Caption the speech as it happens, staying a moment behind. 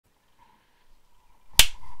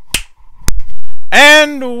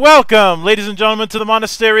And welcome, ladies and gentlemen, to the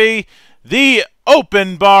monastery, the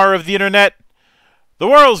open bar of the internet, the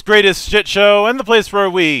world's greatest shit show, and the place where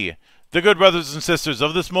we, the good brothers and sisters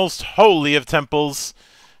of this most holy of temples,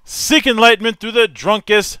 seek enlightenment through the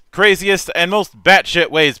drunkest, craziest, and most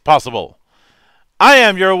batshit ways possible. I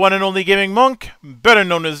am your one and only gaming monk, better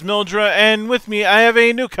known as Mildra, and with me I have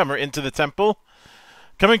a newcomer into the temple,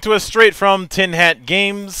 coming to us straight from Tin Hat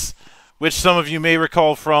Games, which some of you may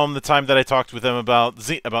recall from the time that I talked with them about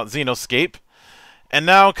Xenoscape, and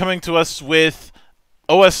now coming to us with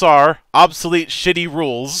OSR, Obsolete Shitty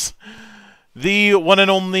Rules, the one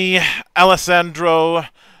and only Alessandro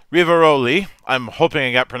Rivaroli. I'm hoping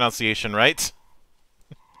I got pronunciation right.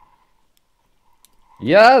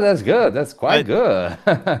 Yeah, that's good. That's quite good.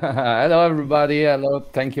 Hello, everybody. Hello.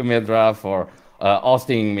 Thank you, Midra, for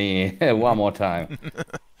hosting me one more time.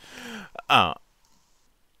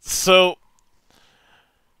 So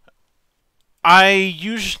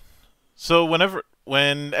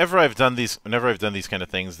whenever I've done these kind of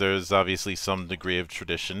things, there's obviously some degree of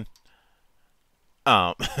tradition.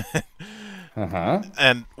 And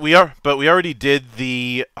we already did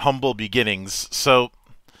the humble beginnings, so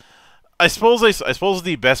I suppose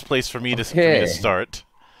the best place for me to start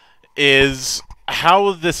is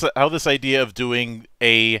how this idea of doing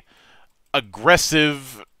a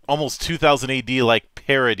aggressive, almost 2000 AD like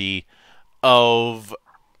parody of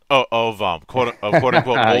quote unquote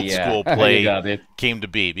old school play came to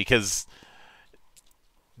be, because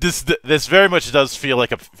this very much does feel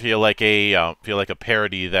like a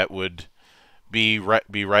parody that would be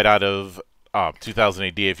right out of 2000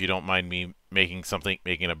 AD, if you don't mind me making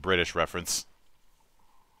a British reference.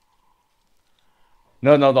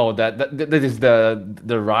 No. That is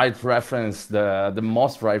the right reference, the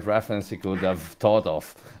most right reference you could have thought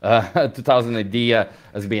of. 2000 AD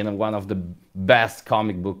has been one of the best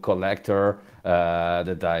comic book collector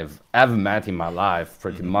that I've ever met in my life,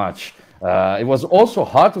 pretty much. It was also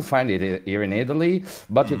hard to find it here in Italy,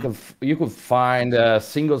 but you could find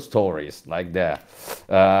single stories like that.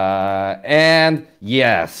 And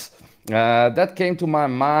yes, that came to my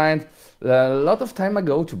mind a lot of time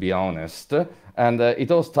ago, to be honest. And it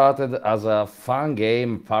all started as a fun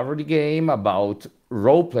game, parody game about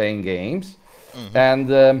role-playing games. And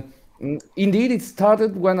indeed, it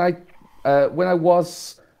started when I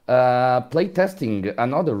was playtesting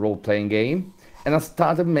another role-playing game, and I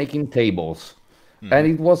started making tables. And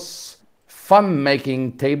it was fun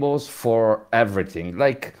making tables for everything,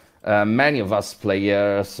 like many of us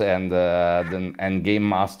players and game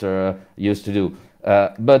master used to do.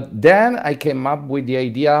 But then I came up with the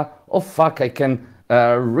idea, oh fuck, I can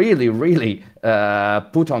really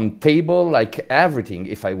put on table like everything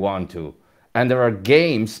if I want to. And there are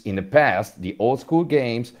games in the past, the old school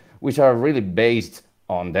games, which are really based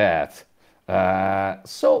on that.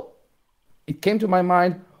 So it came to my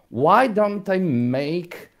mind, why don't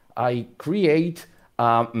I create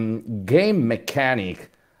a game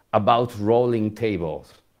mechanic about rolling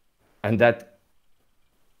tables? And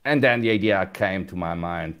then the idea came to my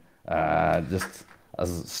mind, just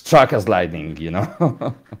as struck as lightning, you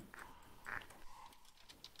know.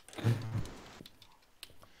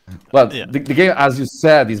 Well, yeah. The game, as you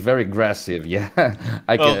said, is very aggressive.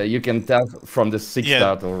 Yeah, you can tell from the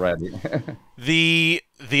start already. The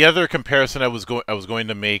other comparison I was going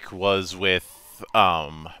to make was with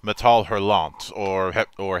Metal Hurlant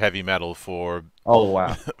or heavy metal for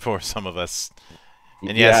for some of us.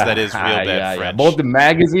 And yes, that is real bad French. Both the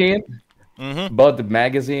magazine, both the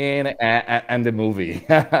magazine and the movie,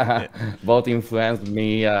 both influenced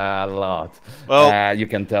me a lot. Well, you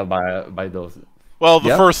can tell by those. Well,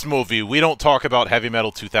 the first movie, we don't talk about Heavy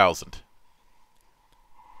Metal 2000.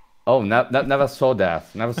 Oh, never saw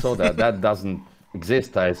that. Never saw that. That doesn't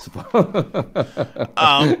exist, I suppose.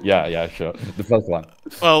 Yeah, sure. The first one.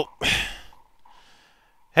 Well,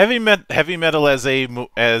 Heavy Metal as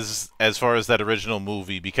far as that original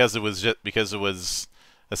movie, because it was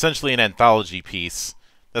essentially an anthology piece.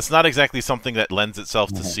 That's not exactly something that lends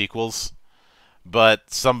itself to sequels,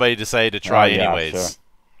 but somebody decided to try anyways. Sure.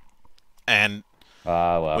 And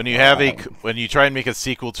when you try and make a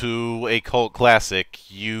sequel to a cult classic,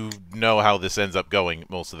 you know how this ends up going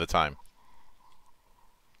most of the time.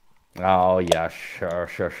 Oh yeah, sure.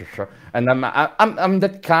 And I'm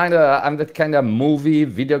that kind of movie,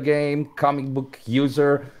 video game, comic book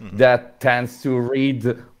user that tends to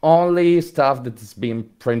read only stuff that has been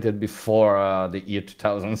printed before the year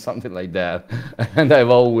 2000, something like that. And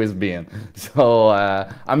I've always been. So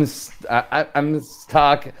I'm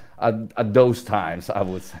stuck at those times, I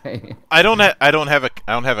would say. I don't have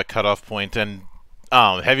a cutoff point, and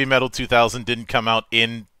Heavy Metal 2000 didn't come out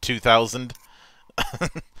in 2000.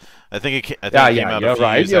 I think it came out you're a few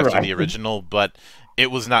right. years You're after right. the original, but it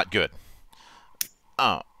was not good.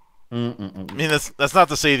 I mean, that's not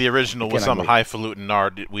to say the original was some highfalutin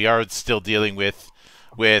art. We are still dealing with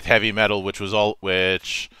heavy metal, which was all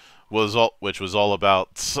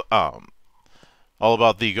about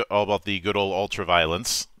the good old ultra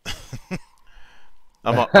violence.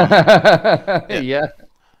 Yeah.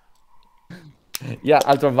 Yeah,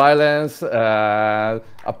 ultraviolence.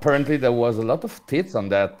 Apparently, there was a lot of tits on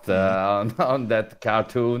that on that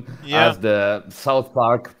cartoon, Yeah. as the South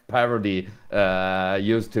Park parody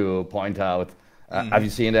used to point out. Have you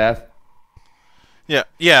seen that?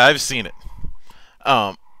 Yeah, I've seen it.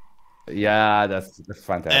 Yeah, that's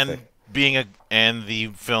fantastic. And the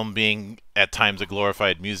film being at times a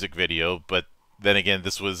glorified music video, but then again,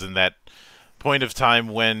 this was in that point of time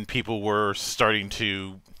when people were starting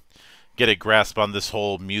to get a grasp on this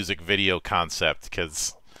whole music video concept,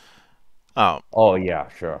 because Oh yeah,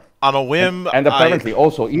 sure. on a whim, And apparently,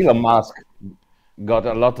 also Elon Musk got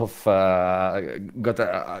a lot of got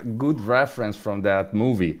a good reference from that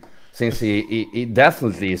movie, since he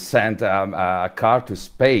definitely sent a car to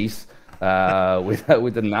space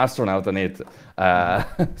with an astronaut on it.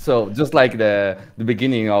 So just like the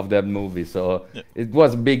beginning of that movie, so it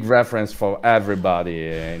was a big reference for everybody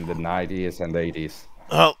in the 90s and 80s.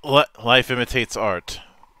 life imitates art,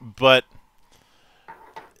 but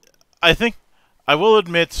I think I will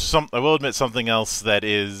admit something else that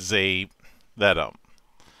is that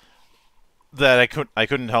that I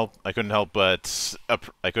couldn't help but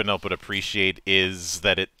appreciate is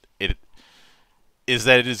that it is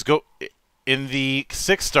in the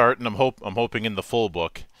sixth art, and I'm hoping in the full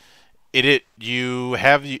book, you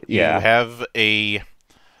have a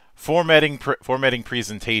formatting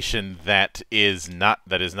presentation that is not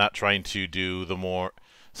trying to do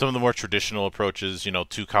some of the more traditional approaches,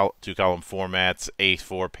 two column formats,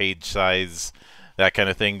 A4 page size, that kind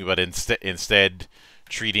of thing, but instead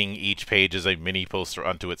treating each page as a mini poster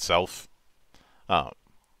unto itself. I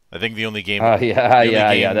think the only game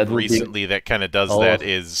recently that kind of does that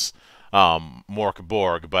is Mork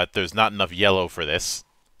Borg, but there's not enough yellow for this.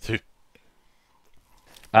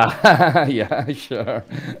 Yeah, sure.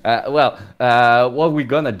 What we're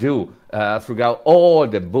gonna do throughout all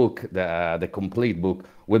the book, the complete book,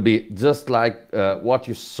 will be just like what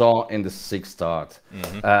you saw in the sixth art.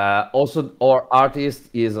 Also, our artist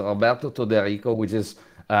is Roberto Toderico, which is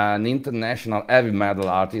an international heavy metal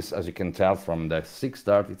artist, as you can tell from the sixth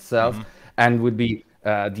art itself, and would be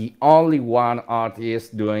the only one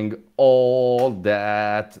artist doing all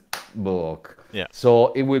that book. Yeah.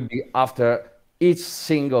 So it will be after each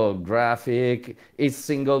single graphic, each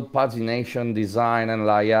single pagination design and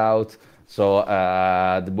layout. So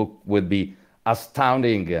the book will be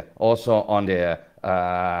astounding, also on the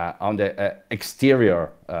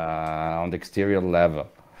exterior level.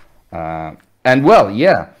 And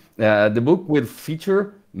the book will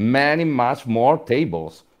feature much more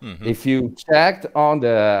tables. If you checked in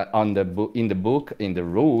the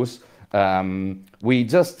rules, we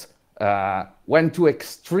just went to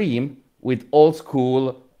extreme with old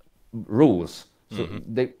school rules. So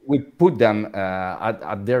we put them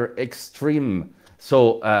at their extreme.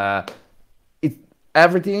 So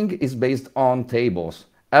everything is based on tables.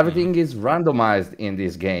 Everything is randomized in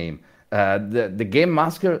this game. The game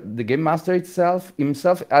master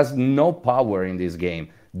himself has no power in this game.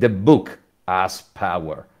 The book has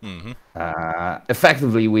power.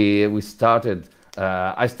 Effectively, we started.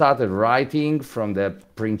 I started writing from the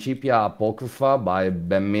Principia Apocrypha by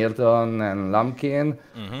Ben Milton and Lumpkin,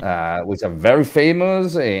 which are very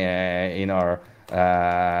famous in our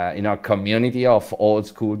community of old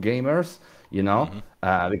school gamers.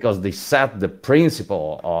 Because they set the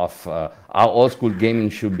principle of how old school gaming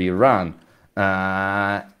should be run,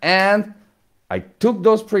 and I took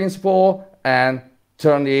those principles and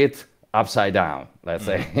turned it upside down, let's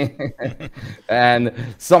say. And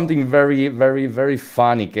something very, very, very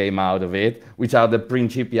funny came out of it, which are the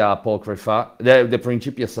Principia Apocrypha, the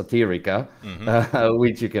Principia Satirica,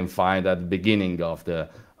 which you can find at the beginning of the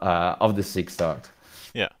sixth art.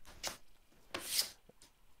 Yeah.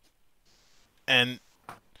 And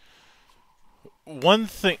one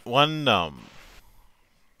thing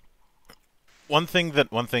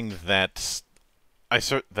that I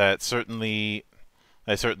certainly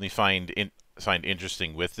find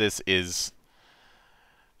interesting with this is,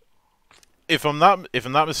 if I'm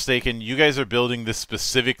not mistaken, you guys are building this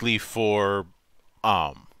specifically for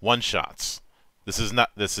one shots. That's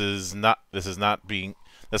not to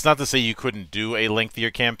say you couldn't do a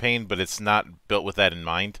lengthier campaign, but it's not built with that in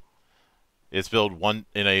mind. It's built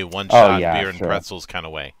in a one shot beer and pretzels kind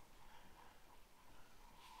of way.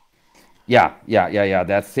 Yeah.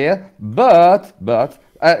 That's it. But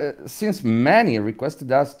since many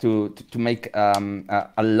requested us to make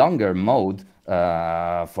a longer mode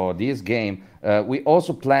for this game, we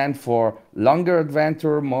also planned for longer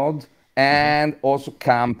adventure mode Mm-hmm. and also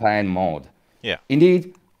campaign mode. Yeah.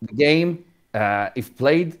 Indeed, the game, if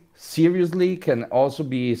played seriously, can also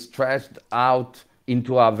be stretched out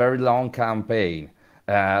into a very long campaign.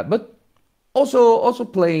 But also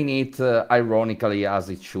playing it ironically as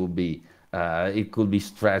it should be. It could be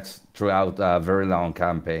stretched throughout a very long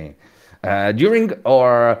campaign. During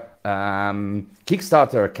our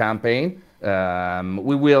Kickstarter campaign,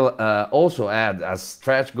 we will also add as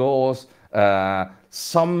stretch goals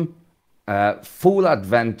some full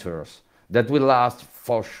adventures that will last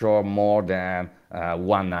for sure more than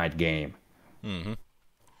one night game. Mm-hmm.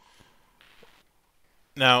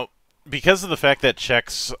 Now, because of the fact that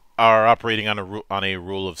checks are operating on a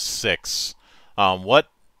rule of 6, what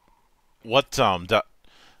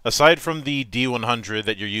aside from the D100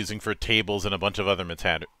 that you're using for tables and a bunch of other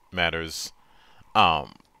matters,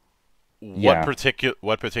 um, Yeah.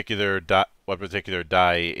 what particular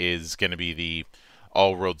die is going to be the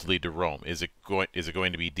all roads lead to Rome? Is it going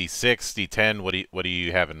to be D6, D10? What do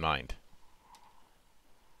you have in mind?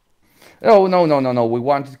 Oh, no. We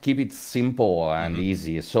want to keep it simple and Mm-hmm.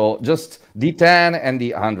 easy. So just D10 and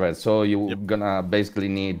D100. So you're Yep. gonna basically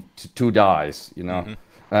need two dice, Mm-hmm.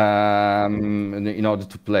 in order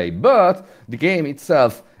to play. But the game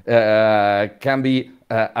itself can be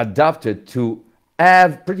adapted to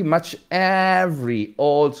have pretty much every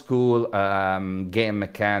old school game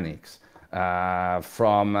mechanics.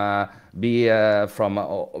 From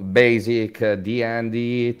basic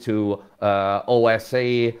D&D to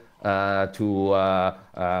OSA to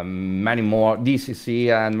many more DCC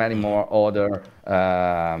and many Mm-hmm. more other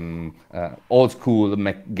old school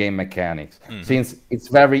game mechanics. Mm-hmm. Since it's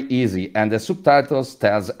very easy and the subtitles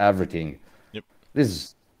tells everything. Yep. This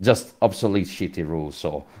is just obsolete shitty rules.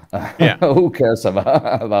 So Yeah. who cares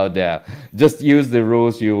about that? Just use the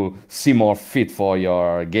rules you see more fit for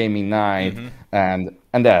your gaming night, Mm-hmm.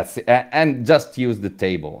 and that's it. And just use the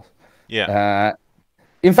tables. Yeah.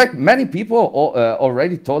 In fact, many people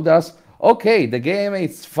already told us, okay, the game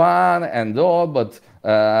is fun and all, but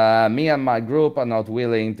me and my group are not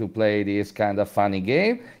willing to play this kind of funny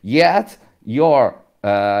game. Yet your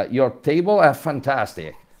table are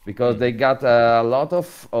fantastic because they got a lot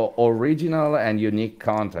of original and unique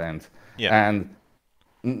content. Yeah.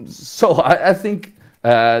 And so I think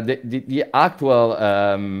the actual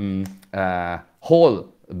whole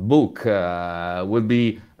book will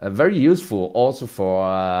be very useful also for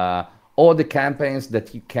all the campaigns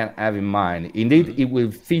that you can have in mind. Indeed, Mm-hmm. it will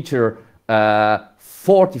feature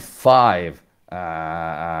 45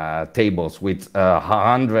 tables with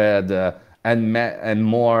 100 and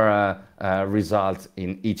more results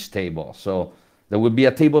in each table. So there will be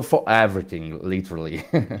a table for everything, literally.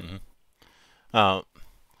 Mm-hmm.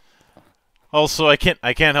 Also, I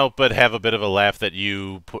can't help but have a bit of a laugh that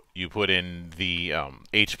you put in the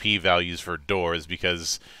HP values for doors,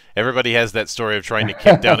 because everybody has that story of trying to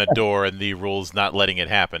kick down a door and the rules not letting it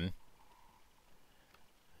happen.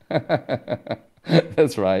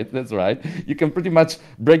 That's right. That's right. You can pretty much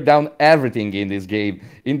break down everything in this game.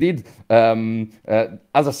 Indeed,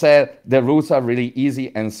 as I said, the rules are really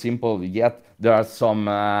easy and simple. Yet there are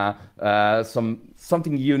something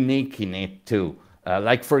unique in it too.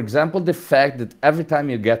 Like for example, the fact that every time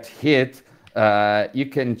you get hit, you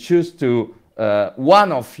can choose to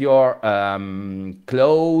one of your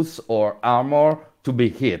clothes or armor to be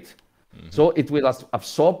hit. Mm-hmm. So it will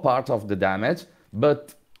absorb part of the damage,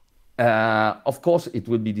 but of course, it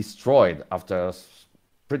will be destroyed after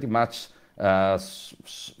pretty much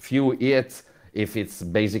few hits if it's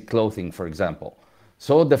basic clothing, for example.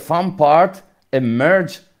 So the fun part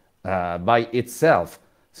emerge by itself.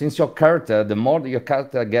 Since your character, the more your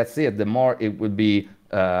character gets hit, the more it will be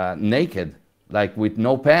naked, like with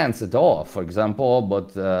no pants at all, for example,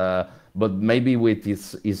 but maybe with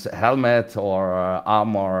his helmet or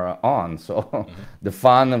armor on. So the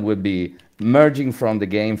fun will be merging from the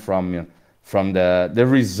game from the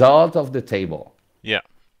result of the table. Yeah.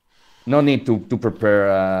 No need to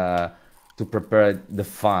prepare the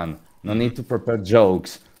fun. No need to prepare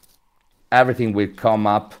jokes. Everything will come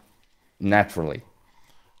up naturally.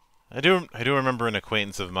 I do remember an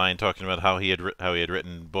acquaintance of mine talking about how he had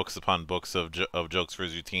written books upon books of jokes for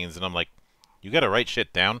his routines, and I'm like, you got to write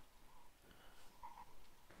shit down.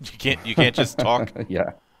 You can't just talk.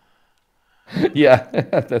 Yeah. Yeah,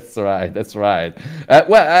 that's right. That's right.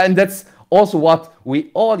 Well, and that's also what we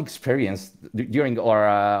all experienced during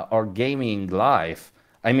our gaming life.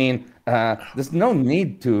 I mean, there's no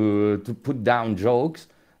need to put down jokes.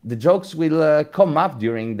 The jokes will come up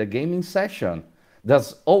during the gaming session.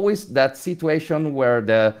 There's always that situation where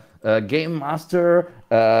the game master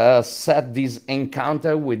set this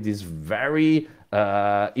encounter with this very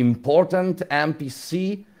important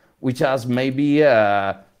NPC, which has maybe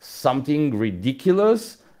something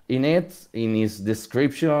ridiculous in it, in his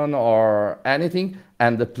description or anything,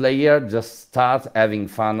 and the player just starts having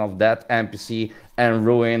fun of that NPC and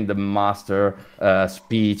ruin the master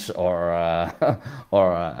speech or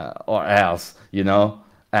or else, you know.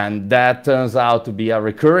 And that turns out to be a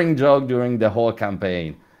recurring joke during the whole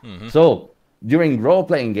campaign. So during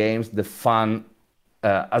role-playing games, the fun,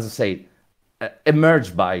 as I say,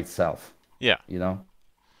 emerged by itself. Yeah. You know.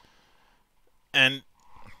 And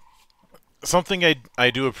something I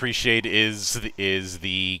do appreciate is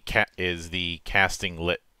the casting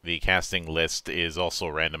list is also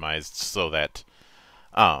randomized so that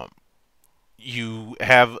you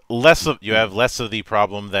have less of the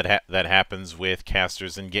problem that happens with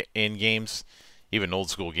casters in games. Even old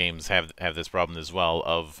school games have this problem as well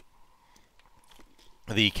of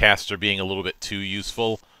the caster being a little bit too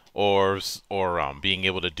useful or being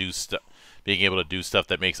able to do stuff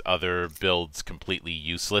that makes other builds completely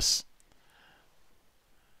useless.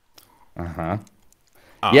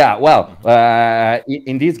 Yeah, well,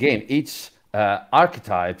 in this game, each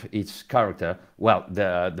archetype, each character, well,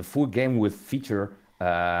 the full game will feature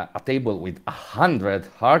a table with 100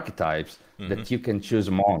 archetypes that you can choose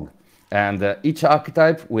among, and each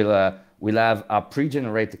archetype will have a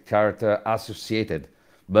pre-generated character associated,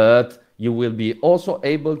 but you will be also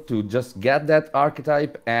able to just get that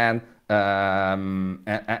archetype and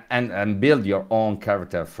build your own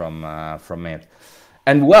character from it.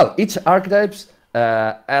 And well, each archetype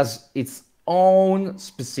has its own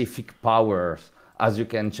specific powers, as you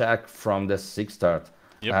can check from the 6 start.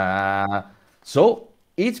 Yep. So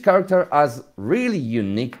each character has really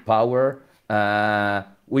unique power,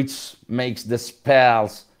 which makes the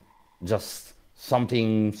spells just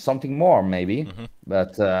something more maybe.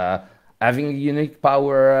 But having a unique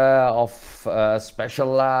power of special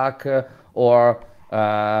luck or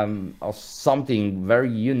something very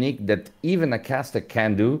unique that even a caster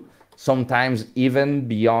can do, sometimes even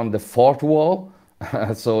beyond the fourth wall.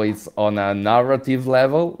 So it's on a narrative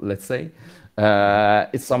level, let's say.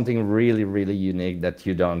 It's something really, really unique that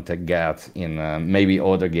you don't get in maybe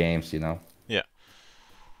other games, you know. Yeah.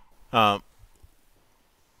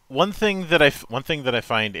 One thing that I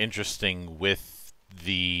find interesting with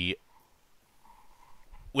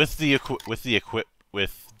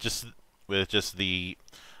just the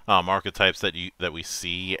archetypes that we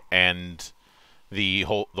see and the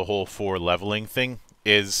whole 4 leveling thing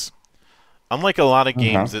is, unlike a lot of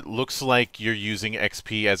games, it looks like you're using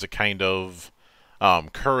XP as a kind of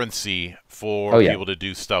currency for people to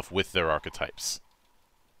do stuff with their archetypes.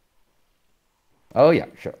 Oh yeah,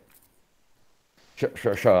 sure.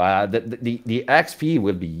 The XP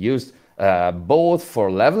will be used both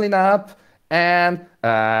for leveling up and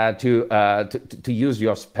to use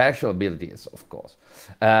your special abilities, of course.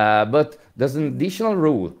 But there's an additional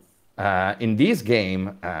rule. In this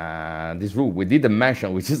game, this rule we didn't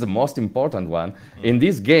mention, which is the most important one. In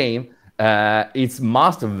this game, it's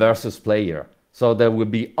master versus player. So there will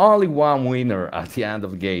be only one winner at the end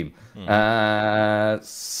of the game.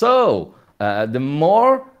 So the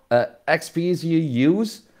more XPs you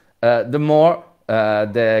use, the more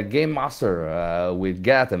the game master will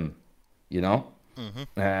get them, you know,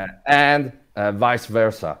 and vice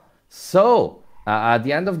versa. So at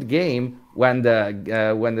the end of the game, when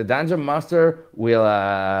the dungeon master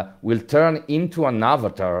will turn into an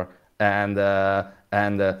avatar and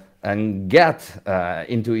get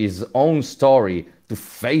into his own story to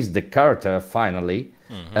face the character finally,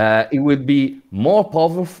 it will be more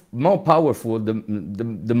powerful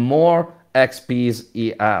the more XPs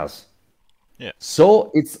he has. Yeah.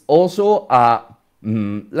 So it's also a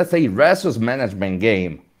let's say resource management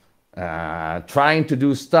game. Trying to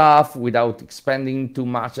do stuff without expending too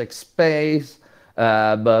much space,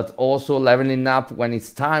 but also leveling up when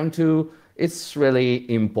it's time to. It's really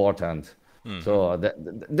important. So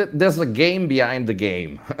there's a game behind the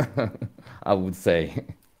game, I would say.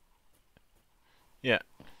 Yeah.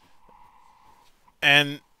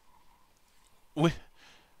 And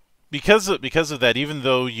because of that, even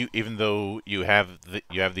though you have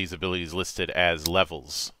these abilities listed as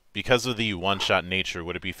levels, because of the one-shot nature,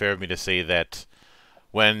 would it be fair of me to say that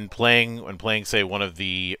when playing say one of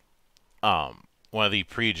the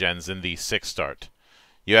pre-gens in the 6 start,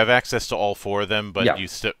 you have access to all 4 of them, but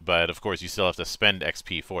but of course you still have to spend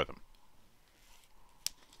XP for them.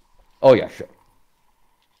 Oh yeah, sure.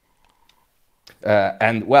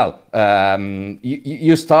 And well,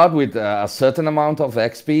 you start with a certain amount of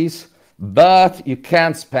XPs, but you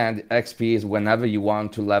can't spend XPs whenever you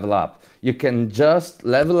want to level up. You can just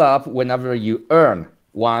level up whenever you earn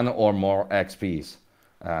one or more XPs.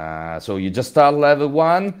 So you just start level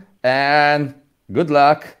 1 and good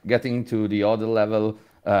luck getting to the other level,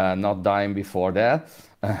 not dying before that,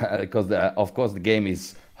 because of course the game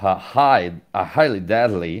is highly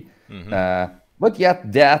deadly. But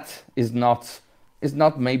yet that is not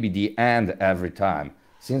maybe the end every time,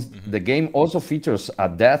 since the game also features a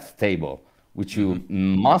death table, which you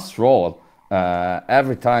must roll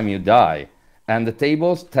every time you die. And the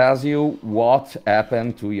table tells you what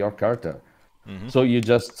happened to your character. So you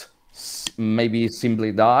just maybe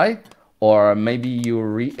simply die, or maybe you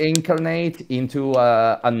reincarnate into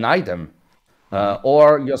an item,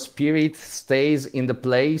 or your spirit stays in the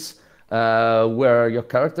place where your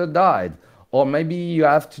character died. Or maybe you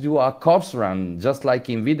have to do a corpse run, just like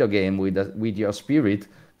in video game with your spirit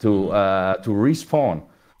to respawn.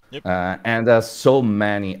 Yep. And there's so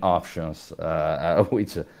many options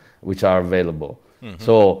which are available.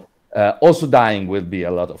 So also dying will be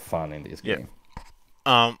a lot of fun in this game.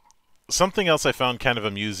 Something else I found kind of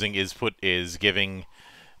amusing is giving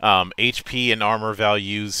HP and armor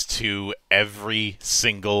values to every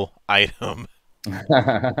single item.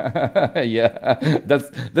 Yeah,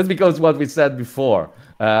 that's because what we said before.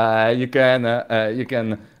 You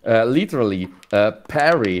can literally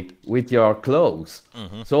parry with your clothes.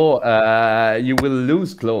 So you will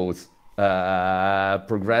lose clothes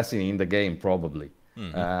progressing in the game probably.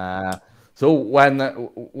 So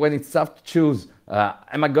when it's tough to choose,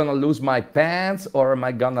 am I gonna lose my pants or am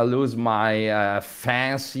I gonna lose my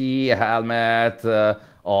fancy helmet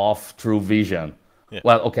of true vision? Yeah.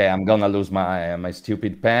 Well, okay, I'm gonna lose my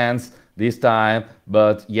stupid pants this time,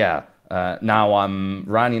 but yeah, now I'm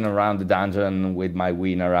running around the dungeon with my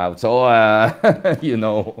wiener out, so you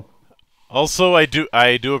know. Also, I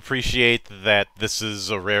do appreciate that this is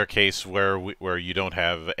a rare case where you don't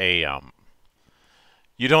have a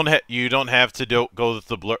you don't have to go with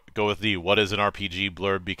the what is an RPG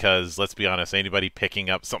blurb, because let's be honest, anybody picking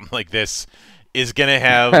up something like this is gonna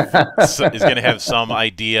have some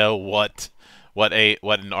idea what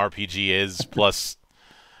an RPG is. Plus,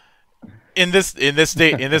 in this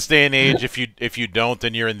day and age, if you don't,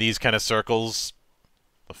 and you're in these kind of circles,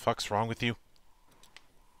 the fuck's wrong with you?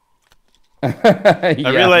 I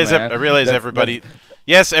realize everybody.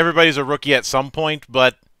 Yes, everybody's a rookie at some point,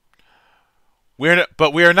 but we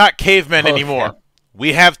are not cavemen anymore.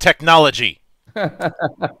 We have technology.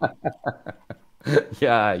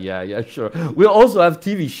 Yeah, sure. We also have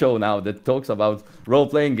TV show now that talks about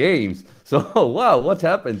role-playing games. So wow, what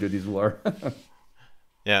happened to this war?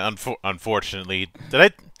 Yeah, unfortunately,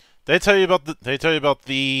 did I tell you about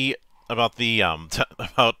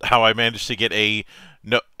about how I managed to get a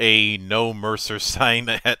no Mercer sign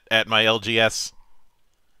at my LGS?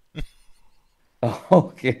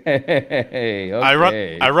 Okay.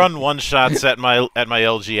 I run one shots at my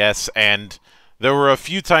LGS, and there were a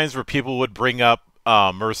few times where people would bring up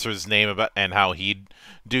Mercer's name and how he'd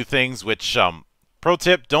do things. Which pro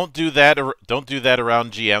tip: don't do that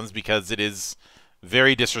around GMs, because it is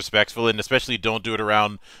very disrespectful, and especially don't do it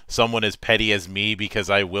around someone as petty as me, because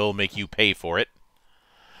I will make you pay for it.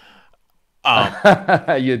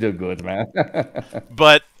 You do good, man.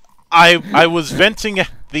 But I was venting.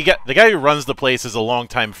 The guy who runs the place is a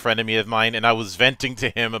longtime friend of mine, and I was venting to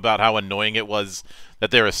him about how annoying it was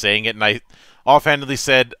that they were saying it, and I offhandedly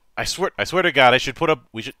said, I swear to God, I should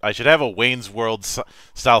have a Wayne's World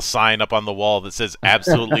style sign up on the wall that says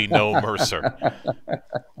absolutely no Mercer.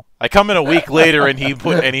 I come in a week later, and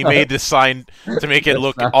he made this sign to make it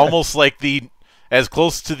look almost like as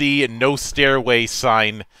close to the no stairway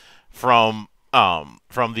sign from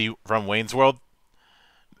Wayne's World.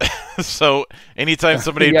 So anytime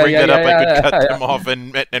somebody would bring that up, I could cut them off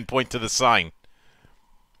and point to the sign.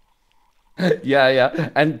 Yeah.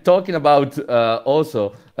 And talking about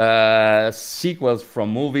also sequels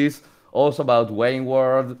from movies, also about Wayne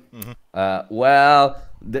World. Well,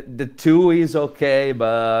 the 2 is okay,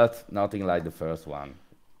 but nothing like the first one.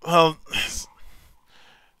 Well,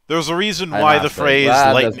 there's a reason why the phrase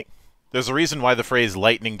lightning. There's a reason why the phrase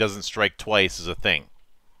 "lightning doesn't strike twice" is a thing.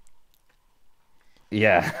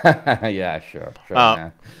 Yeah, sure.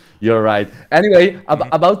 Yeah. You're right. Anyway,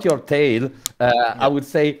 about your tale, I would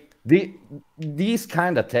say these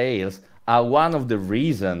kind of tales are one of the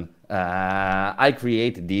reason I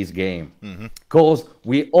created this game. Because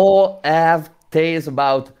we all have tales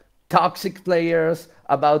about toxic players,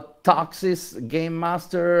 about toxic game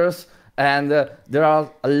masters, and there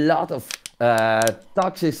are a lot of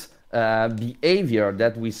toxic behavior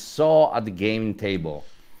that we saw at the game table.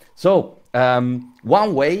 So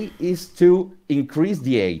one way is to increase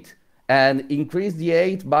the hate, and increase the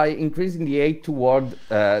hate by increasing the hate toward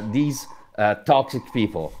these toxic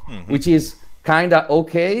people, which is kind of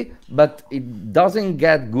okay, but it doesn't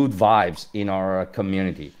get good vibes in our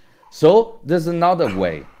community. So there's another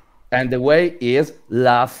way, and the way is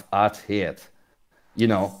laugh at it. You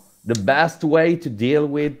know, the best way to deal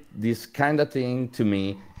with this kind of thing to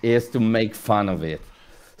me is to make fun of it.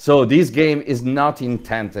 So this game is not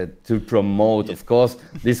intended to promote, of course,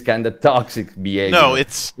 this kind of toxic behavior. No,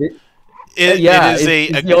 it's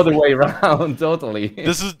the other way around. Totally.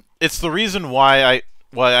 It's the reason why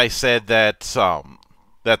I said that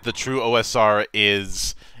that the true OSR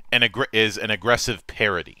is an aggressive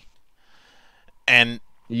parody. And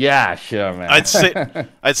yeah, sure, man. I'd say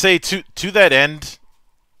to that end,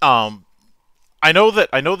 I know that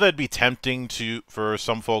it'd be tempting for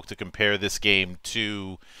some folk to compare this game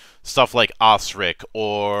to stuff like Osric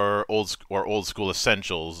or old school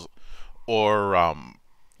Essentials or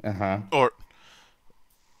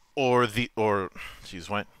geez,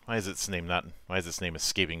 why is its name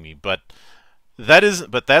escaping me? But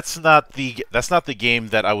that's not the game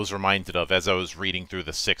that I was reminded of as I was reading through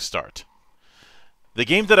the 6 start. The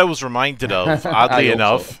game that I was reminded of, oddly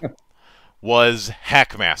enough, was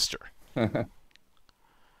Hackmaster.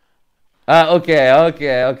 Okay,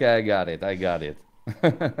 I got it. And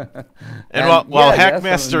while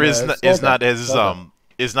Hackmaster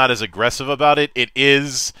is not as aggressive about it, it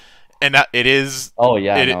is an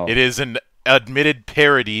admitted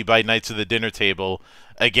parody by Knights of the Dinner Table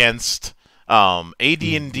against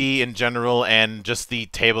AD&D in general and just the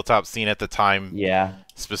tabletop scene at the time. Yeah.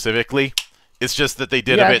 Specifically, it's just that they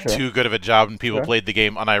did a bit too good of a job and people played the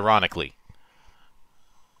game unironically.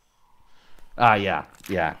 Yeah,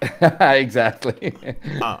 exactly,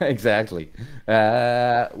 exactly.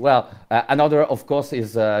 Another, of course,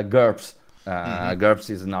 is GURPS. GURPS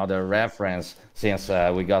is another reference since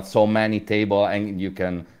we got so many tables and you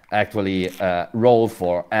can actually roll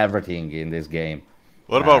for everything in this game.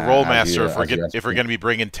 What about RandomTalkingBush if we're going to be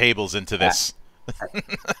bringing tables into this?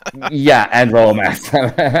 Yeah, and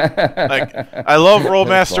RandomTalkingBush. Like, I love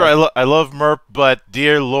RandomTalkingBush, I love MERP, but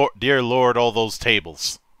dear Lord, all those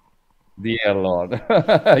tables. Dear Lord,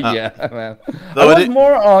 yeah, man. I was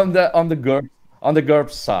more on the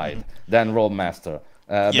GURPS side than RandomTalkingBush,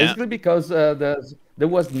 basically because there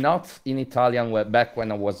was not in Italian back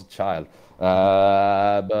when I was a child,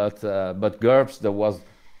 but GURPS there was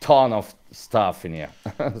ton of stuff in here,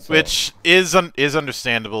 so. Which is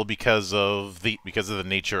understandable because of the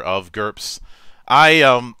nature of GURPS.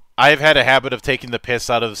 I've had a habit of taking the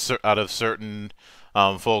piss out of certain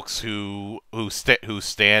folks who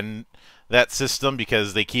stand that system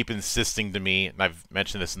because they keep insisting to me, and I've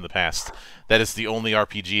mentioned this in the past, that it's the only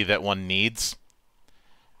RPG that one needs.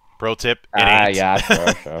 Pro tip: it ain't. Yeah,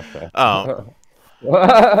 sure.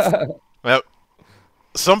 Well,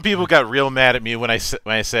 some people got real mad at me when I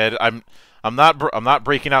said I'm not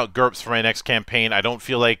breaking out GURPS for my next campaign. I don't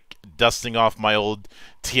feel like dusting off my old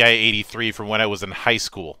TI-83 from when I was in high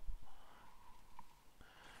school.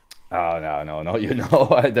 Oh no! You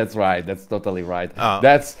know that's right. That's totally right.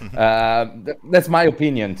 That's my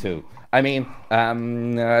opinion too. I mean,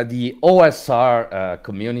 the OSR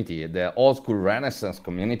community, the old school Renaissance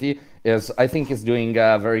community, I think is doing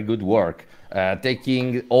very good work,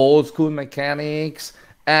 taking old school mechanics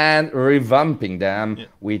and revamping them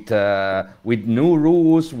with new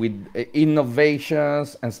rules, with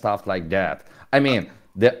innovations and stuff like that. I mean,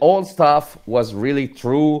 the old stuff was really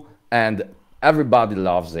true and everybody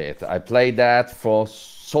loves it. I played that for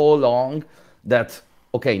so long that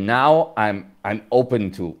okay, now I'm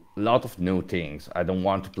open to a lot of new things. I don't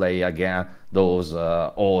want to play again those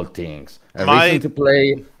old things. I recently to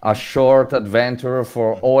play a short adventure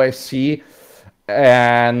for OSC,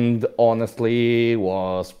 and honestly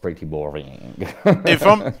was pretty boring.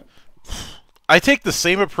 I take the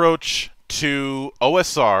same approach to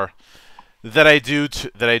OSR that I do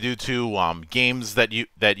to games that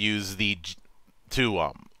use the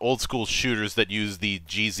old school shooters that use the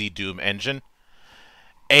GZ Doom engine.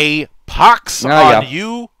 A pox on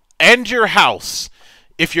you and your house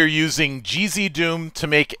if you're using GZ Doom to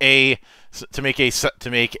make a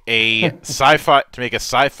sci-fi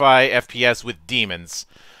FPS with demons.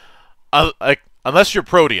 Unless you're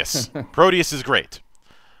Proteus. Proteus is great.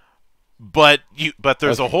 But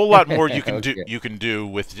there's a whole lot more you can do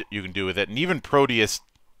with it, and even Proteus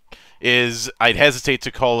is, I'd hesitate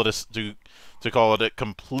to call it a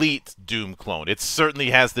complete Doom clone. It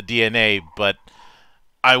certainly has the DNA, but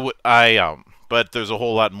but there's a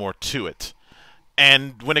whole lot more to it.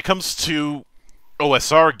 And when it comes to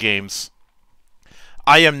OSR games,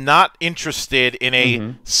 I am not interested in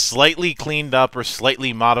a slightly cleaned up or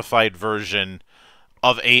slightly modified version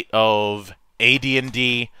of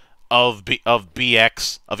AD&D, of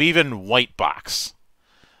BX, of even White Box.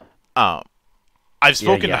 I've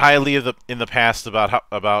spoken highly in the past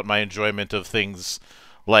about my enjoyment of things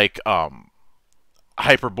like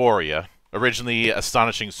Hyperborea, originally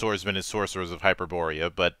Astonishing Swordsmen and Sorcerers of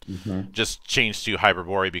Hyperborea, but just changed to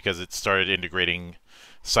Hyperborea because it started integrating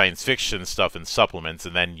science fiction stuff and supplements,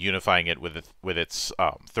 and then unifying it with its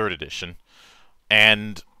third edition.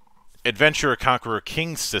 And Adventurer Conqueror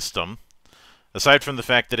King system, aside from the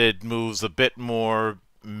fact that it moves a bit more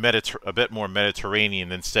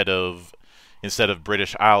Mediterranean instead of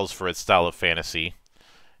British Isles for its style of fantasy,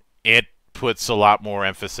 it puts a lot more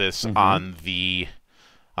emphasis on the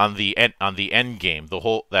end game.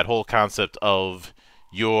 That whole concept of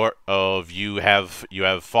you have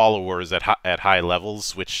followers at high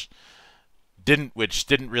levels, which didn't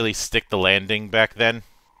really stick the landing back then.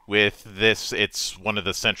 With this, it's one of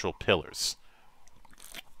the central pillars.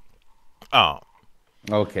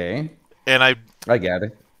 Okay. And I get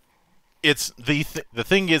it. It's the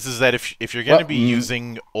thing is that if you're going to be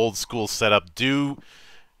using old school setup, do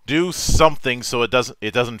something so it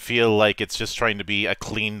doesn't feel like it's just trying to be a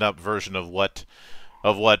cleaned up version of what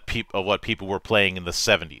people were playing in the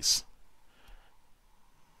 70s.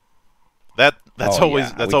 That's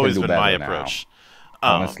always been my approach.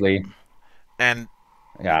 Honestly. And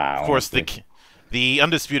of course the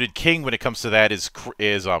undisputed king when it comes to that is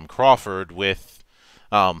Crawford with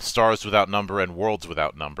Stars Without Number and Worlds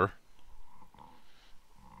Without Number.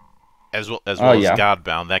 As well as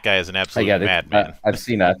Godbound. That guy is an absolute madman. I've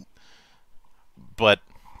seen that. But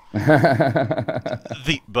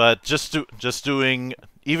just doing,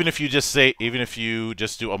 even if you just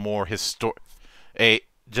do a more historical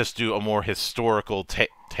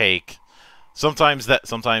take, sometimes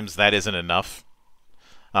that isn't enough.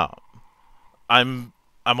 I'm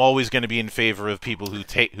always going to be in favor of people who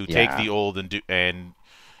take the old and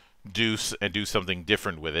do something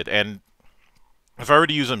different with it. And if I were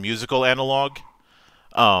to use a musical analog,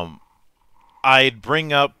 I'd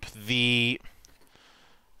bring up things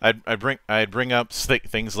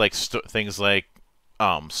like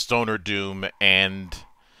Stoner Doom and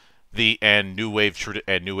New Wave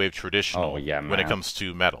traditional when it comes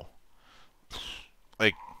to metal.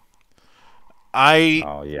 Like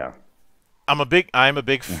I'm a big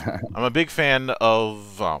fan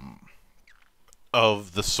of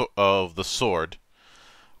the sword.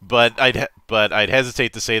 But I'd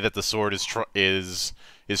hesitate to say that the sword is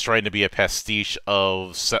trying to be a pastiche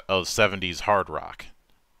of 70s hard rock.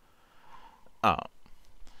 Now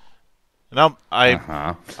I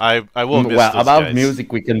will miss well those about guys.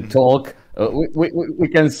 Music we can talk. We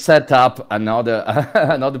can set up another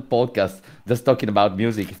another podcast just talking about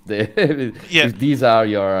music if these are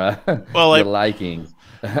your your likings.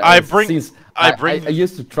 I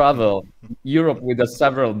used to travel Europe with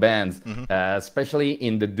several bands, especially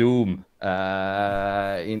in the Doom,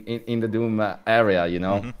 in the Doom area, you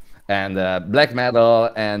know, and black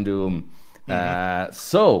metal and Doom.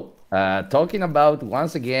 So talking about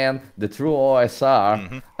once again the true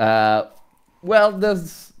OSR, well,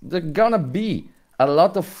 there's gonna be a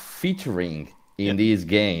lot of featuring in this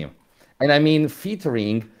game, and I mean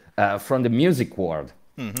featuring from the music world.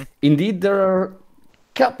 Indeed, there are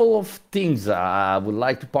couple of things I would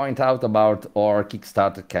like to point out about our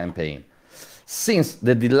Kickstarter campaign. Since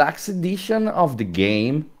the deluxe edition of the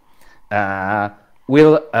game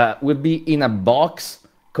will be in a box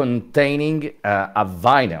containing a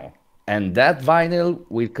vinyl, and that vinyl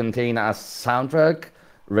will contain a soundtrack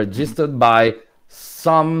registered by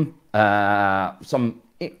some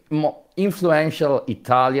influential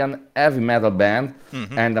Italian heavy metal band,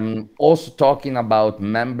 and I'm also talking about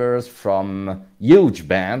members from huge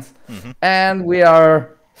bands, and we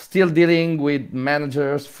are still dealing with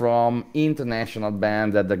managers from international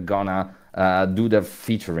bands that are gonna do the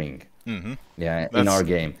featuring in our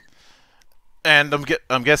game. And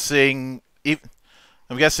I'm guessing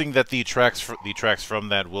that the tracks from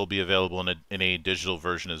that will be available in a digital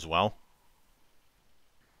version as well.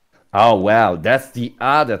 Oh, well, that's the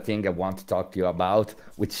other thing I want to talk to you about,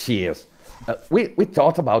 which is we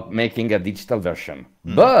thought about making a digital version,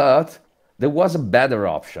 but there was a better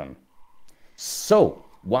option. So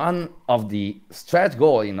one of the stretch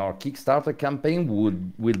goals in our Kickstarter campaign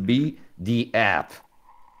will be the app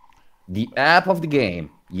of the game.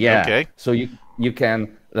 Yeah. Okay. So you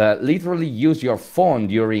can literally use your phone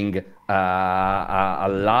during a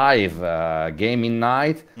live gaming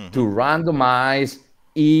night to randomize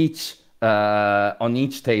each on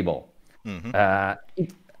each table. Mm-hmm.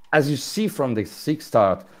 As you see from the six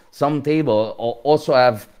start, some tables also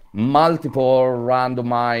have multiple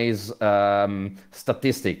randomized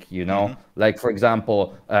statistic, you know, like for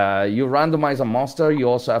example, you randomize a monster, you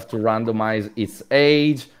also have to randomize its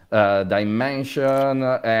age, dimension,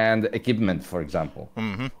 and equipment, for example.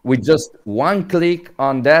 With just one click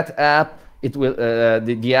on that app, it will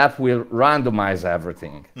the app will randomize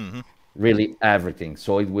everything, really everything.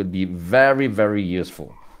 So it will be very, very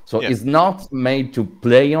useful. So it's not made to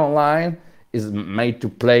play online, it's made to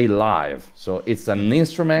play live. So it's an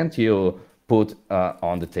instrument you put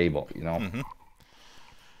on the table, you know.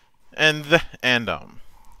 And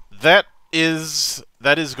that is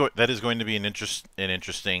going to be an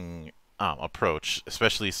interesting approach,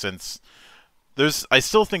 especially since I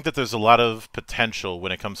still think that there's a lot of potential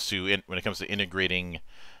when it comes to integrating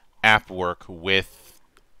app work with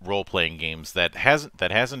role-playing games that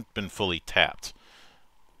hasn't been fully tapped.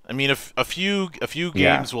 I mean, a few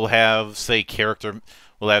games will have say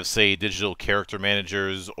digital character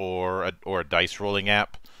managers or a dice rolling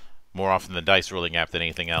app, more often the dice rolling app than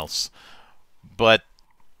anything else. But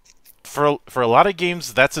for a lot of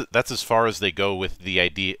games, that's as far as they go with the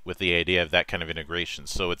idea of that kind of integration.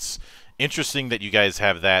 So it's interesting that you guys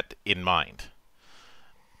have that in mind.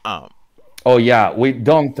 Oh yeah, we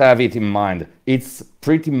don't have it in mind. It's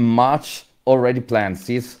pretty much already planned.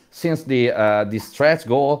 Since the stretch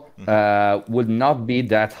goal would not be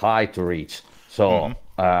that high to reach. So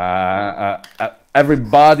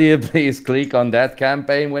everybody, please click on that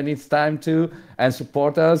campaign when it's time to and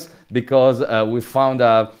support us, because we found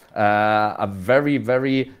a very,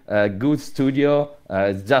 very good studio.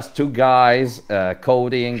 It's just two guys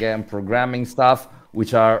coding and programming stuff,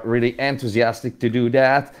 which are really enthusiastic to do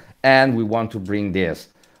that, and we want to bring this.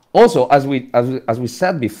 Also, as we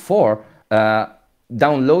said before,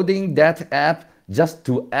 downloading that app just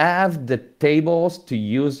to have the tables to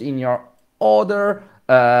use in your other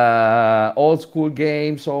old school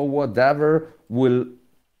games or whatever will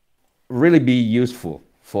really be useful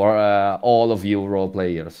for all of you role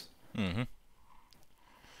players.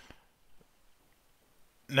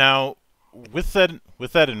 Now, with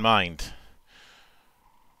that in mind,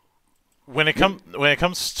 when it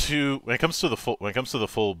comes to the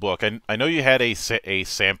full book, I know you had a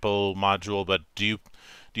sample module, but do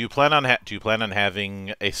you plan on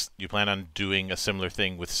doing a similar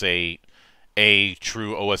thing with, say, a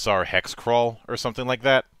true OSR hex crawl or something like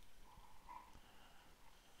that?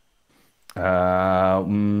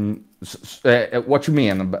 What you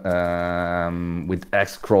mean with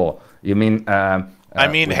hex crawl? You mean I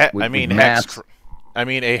mean hex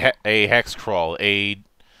crawl, a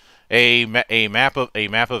map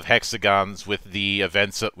of hexagons with the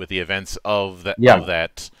events of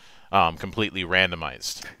that completely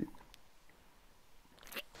randomized.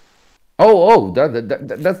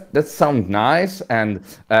 That sounds nice, and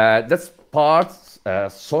that's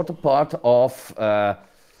sort of part of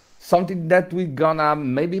something that we're gonna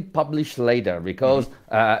maybe publish later, because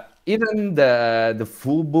even the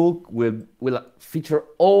full book will feature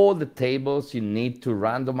all the tables you need to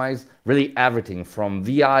randomize really everything from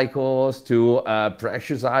vehicles to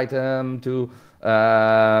precious item to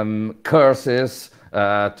curses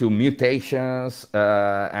to mutations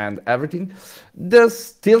and everything. There's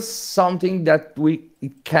still something that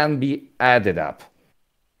it can be added up.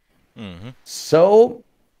 So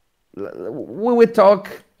we will talk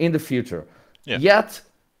in the future. Yet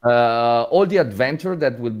all the adventure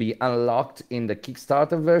that will be unlocked in the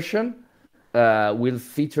Kickstarter version will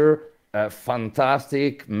feature a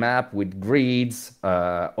fantastic map with grids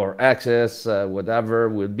or access, whatever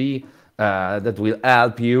will be, that will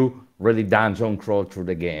help you really dungeon crawl through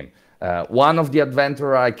the game. One of the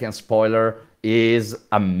adventure I can spoiler is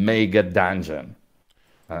a mega dungeon.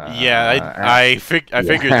 I figured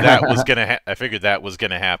that was gonna I figured that was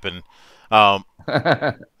gonna happen. I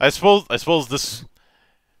suppose this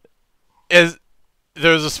is.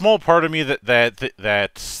 There's a small part of me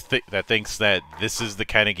that thinks that this is the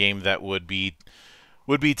kind of game that would be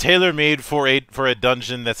tailor made for a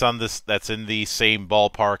dungeon that's in the same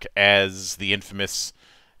ballpark as the infamous,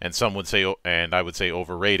 and some would say, and I would say,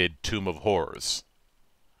 overrated Tomb of Horrors.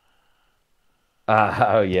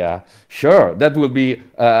 Oh yeah, sure. That will be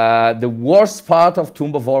the worst part of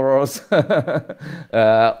Tomb of Horrors,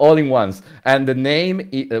 all in once, and the name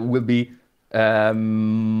will be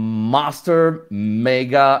Master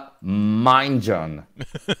Mega Mindjon.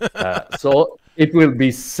 So it will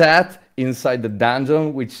be set inside the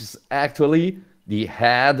dungeon, which is actually the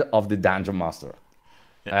head of the dungeon master,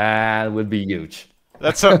 and will be huge.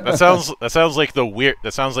 That sounds like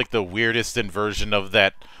the weirdest inversion of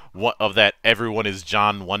that of that Everyone is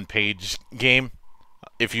John one-page game.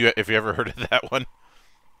 If you ever heard of that one.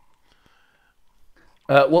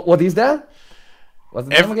 What is that? What's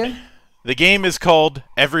the name again? The game is called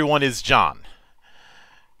Everyone is John.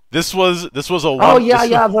 This was a one. Oh yeah,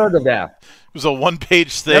 I've heard of that. It was a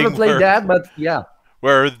one-page thing. Never played that, but yeah.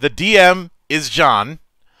 Where the DM is John,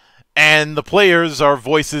 and the players are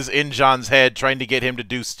voices in John's head trying to get him to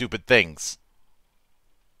do stupid things.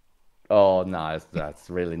 Oh, nice. That's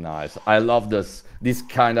really nice. I love this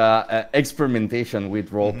kind of experimentation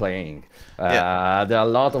with role playing. There are a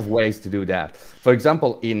lot of ways to do that. For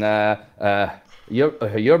example, in Urban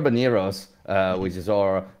Heroes, which is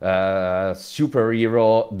our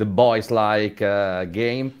superhero, the boys-like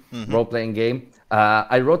game, role-playing game,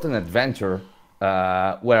 I wrote an adventure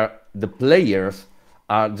where the players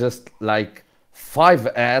are just like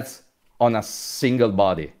 5 heads on a single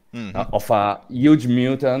body. Of a huge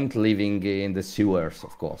mutant living in the sewers,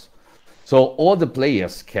 of course. So all the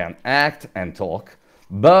players can act and talk,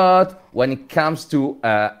 but when it comes to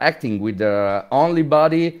acting with their only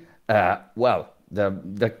body, well,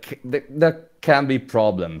 there can be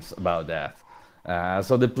problems about that.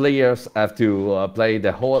 So the players have to play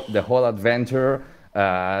the whole adventure,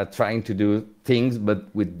 trying to do things,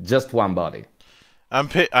 but with just one body.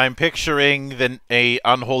 I'm picturing a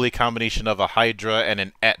unholy combination of a Hydra and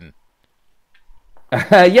an Etten.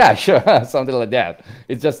 Yeah, sure, something like that.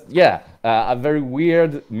 It's just a very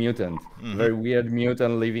weird mutant,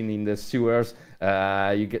 living in the sewers.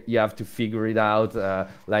 You have to figure it out,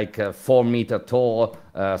 like 4 meter tall,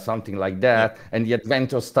 something like that. And the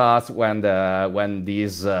adventure starts when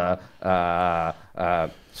this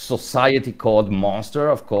society called Monster,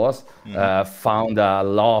 of course, found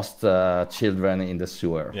lost children in the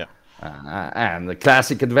sewer. Yeah. And a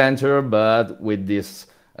classic adventure, but with this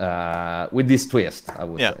twist, I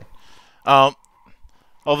would say.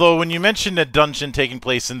 Although when you mentioned a dungeon taking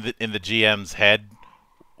place in the GM's head,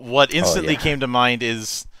 what instantly came to mind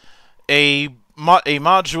is a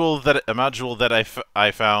module that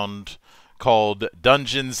I found called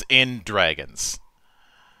Dungeons and Dragons.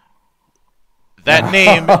 That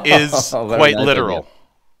name is quite nice literal.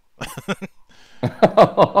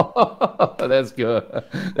 That's good.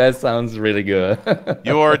 That sounds really good.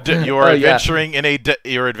 You're adventuring in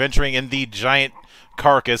you're adventuring in the giant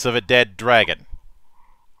carcass of a dead dragon.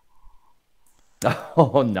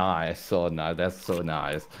 Oh, nice! So nice. That's so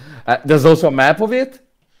nice. There's also a map of it.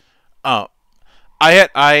 I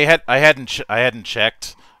hadn't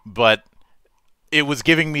checked, but it was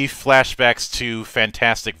giving me flashbacks to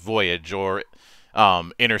Fantastic Voyage or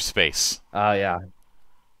Inner Space. Oh yeah.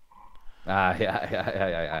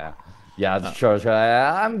 Yeah, sure.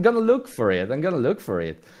 I'm gonna look for it.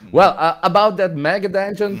 Well, about that mega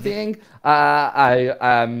dungeon thing,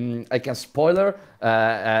 I can spoiler.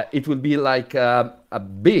 It will be like a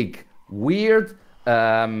big, weird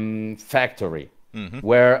factory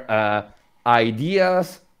where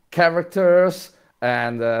ideas, characters,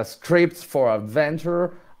 and scripts for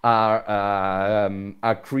adventure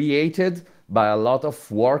are created by a lot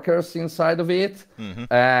of workers inside of it,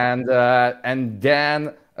 and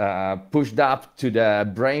then pushed up to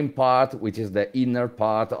the brain part, which is the inner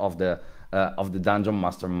part of the dungeon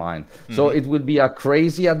mastermind. So it will be a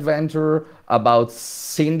crazy adventure about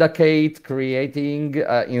syndicate creating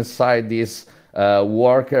inside this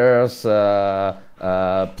workers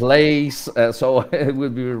place. So it will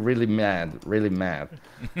be really mad,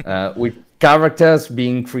 with characters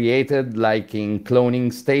being created like in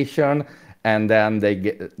cloning station, and then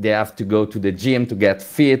they have to go to the gym to get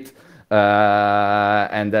fit,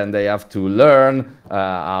 and then they have to learn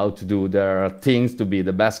how to do their things to be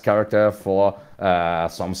the best character for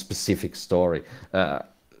some specific story.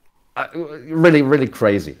 Really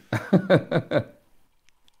crazy.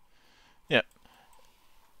 Yeah,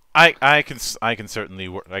 I can certainly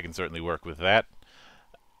work with that.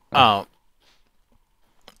 Now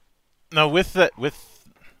with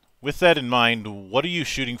that in mind, what are you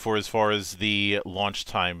shooting for as far as the launch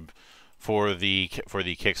time for the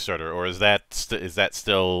Kickstarter, or is that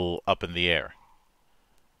still up in the air?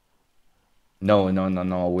 No.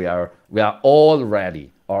 We are all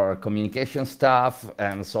ready. Our communication staff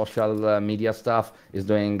and social media staff is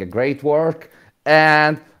doing great work,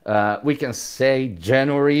 and we can say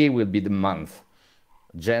January will be the month.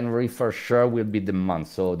 January for sure will be the month.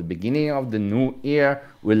 So the beginning of the new year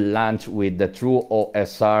will launch with the true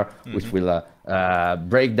OSR, which will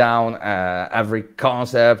break down every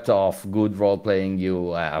concept of good role-playing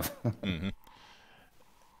you have.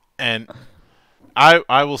 And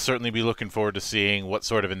I will certainly be looking forward to seeing what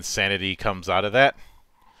sort of insanity comes out of that.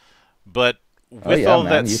 But with all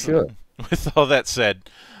that said,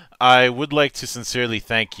 I would like to sincerely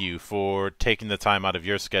thank you for taking the time out of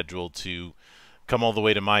your schedule to come all the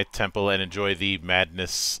way to my temple and enjoy the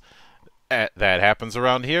madness that happens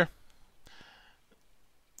around here.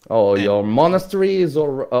 Oh, your monastery is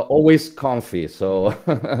always comfy, so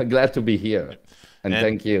glad to be here. And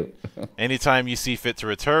thank you. Anytime you see fit to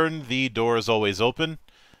return, the door is always open.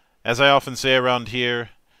 As I often say around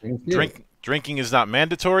here, drinking is not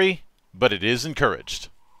mandatory, but it is encouraged.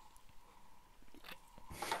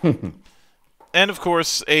 And of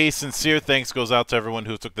course, a sincere thanks goes out to everyone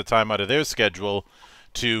who took the time out of their schedule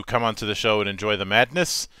to come onto the show and enjoy the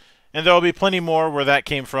madness. And there will be plenty more where that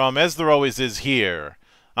came from, as there always is here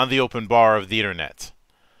on the open bar of the internet.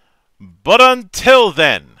 But until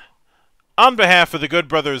then, on behalf of the good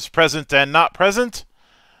brothers present and not present,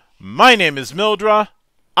 my name is Mildra.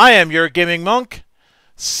 I am your gaming monk.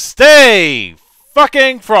 Stay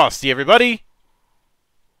fucking frosty, everybody.